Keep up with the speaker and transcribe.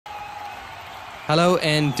Hello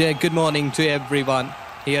and good morning to everyone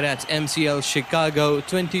here at MCL Chicago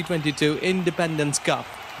 2022 Independence Cup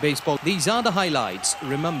Baseball. These are the highlights.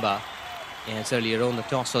 Remember, as earlier on, the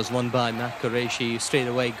toss was won by MAQ. Straight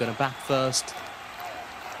away going to bat first.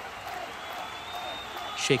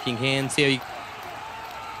 Shaking hands. Here you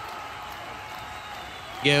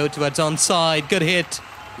go towards onside. Good hit.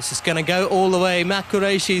 This is going to go all the way.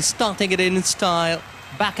 MAQ starting it in style.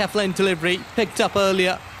 Back offline delivery. Picked up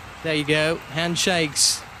earlier. There you go.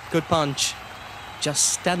 Handshakes. Good punch. Just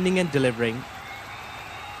standing and delivering.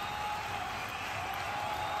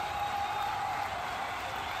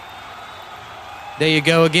 There you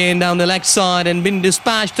go again down the leg side and been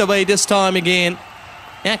dispatched away this time again.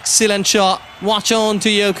 Excellent shot. Watch on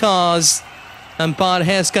to your cars. Umpire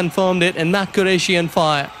has confirmed it and MAQ on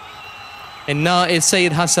fire. And now it's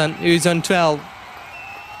Syed Hassan who's on 12.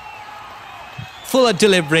 Fuller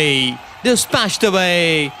delivery. Dispatched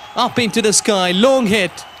away. Up into the sky. Long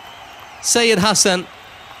hit. Syed Hassan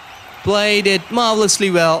played it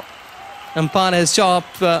marvellously well. Umpire has job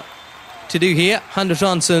to do here. 100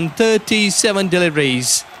 runs and 37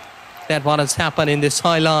 deliveries. That's what has happened in this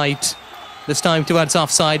highlight. This time towards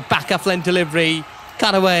offside. Back offline delivery.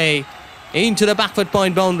 Cut away. Into the backward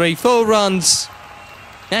point boundary. 4 runs.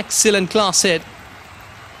 Excellent class hit.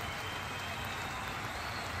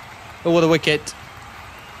 Over the wicket.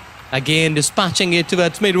 Again dispatching it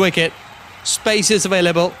towards mid-wicket. Space is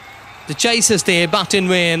available. The chase is there, but in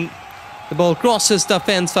vain. The ball crosses the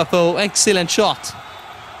fence for 4. Excellent shot.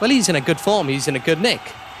 Well, he's in a good form. He's in a good nick.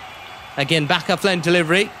 Again, back offline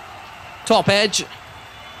delivery. Top edge.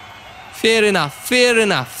 Fair enough. Fair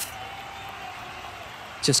enough.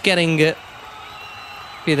 Just getting bit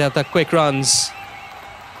of the quick runs.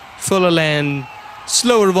 Fuller land.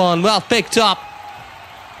 Slower one. Well picked up.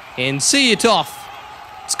 And see it off.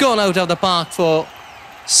 It's gone out of the park for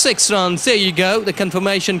 6 runs. There you go. The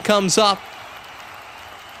confirmation comes up.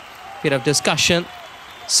 Bit of discussion.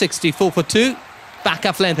 64 for 2. Back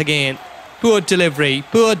off length again. Poor delivery.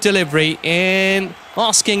 Poor delivery. And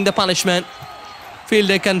asking the punishment.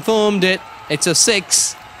 Fielder confirmed it. It's a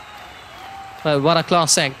 6. Well, what a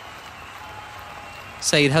class act.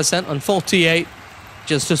 Syed Hassan on 48.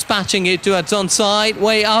 Just dispatching it towards onside.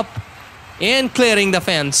 Way up. And clearing the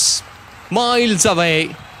fence. Miles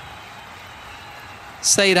away.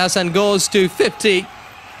 Syed Hassan goes to 50.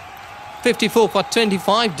 54 for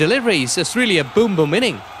 25 deliveries. It's really a boom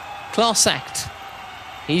inning. Class act.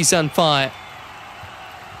 He's on fire.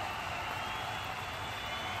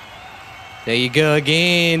 There you go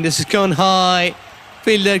again. This is gone high.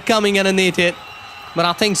 Fielder coming underneath it. But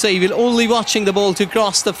I think so. He will only watching the ball to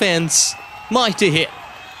cross the fence. Mighty hit.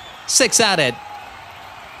 6 added.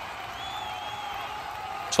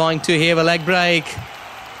 Trying to have a leg break,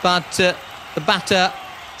 but the batter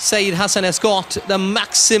Syed Hassan has got the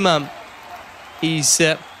maximum. He's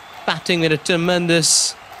batting with a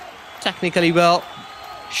tremendous, technically well,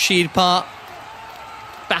 sheer power.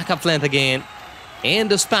 Back up length again, and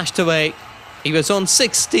dispatched away. He was on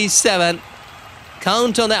 67.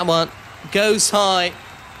 Count on that one. Goes high.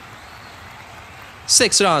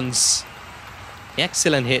 6 runs.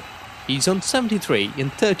 Excellent hit. He's on 73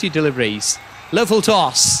 in 30 deliveries. Level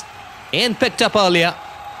toss and picked up earlier.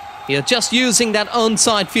 You're just using that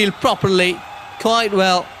onside field properly quite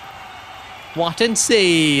well. Watch and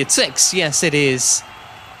see. It's 6. Yes, it is.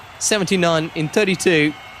 79 in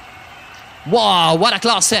 32. Wow, what a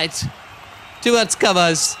class hit. Towards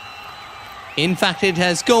covers. In fact, it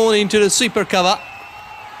has gone into the sweeper cover.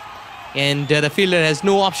 And the fielder has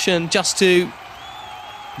no option just to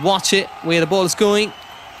watch it where the ball is going.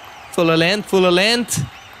 Fuller length, fuller length.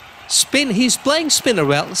 Spin, he's playing spinner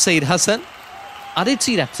well, Syed Hassan. I did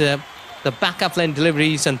see that the back offline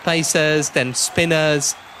deliveries and pacers, then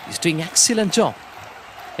spinners. He's doing excellent job.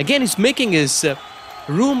 Again, he's making his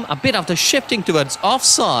room a bit after shifting towards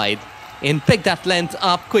offside and pick that length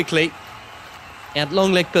up quickly. At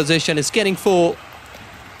long leg position, is getting 4.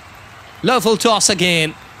 Low full toss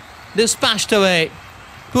again. Dispatched away.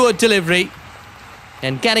 Poor delivery.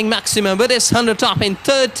 And getting maximum with his 100 top in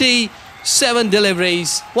 37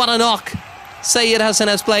 deliveries. What a knock Syed Hassan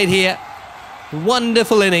has played here.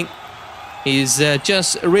 Wonderful inning. He's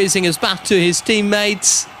just raising his bat to his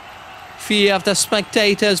teammates. Fear of the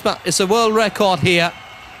spectators, but it's a world record here.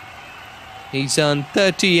 He's on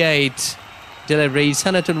 38 deliveries,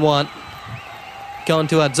 101. Gone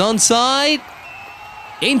towards onside.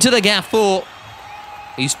 Into the gap 4.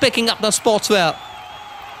 He's picking up the spots well.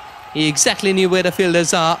 He exactly knew where the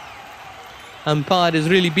fielders are. Umpire is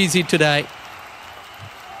really busy today.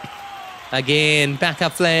 Again, back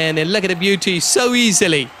up lane, and look at the beauty so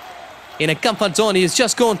easily. in a comfort zone. He's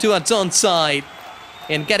just gone towards onside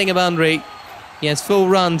and getting a boundary. He has 4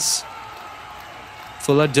 runs.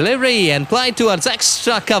 Fuller delivery and play towards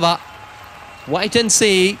extra cover. Wait and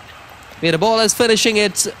see where the ball is finishing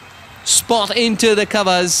its spot into the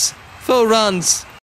covers. 4 runs.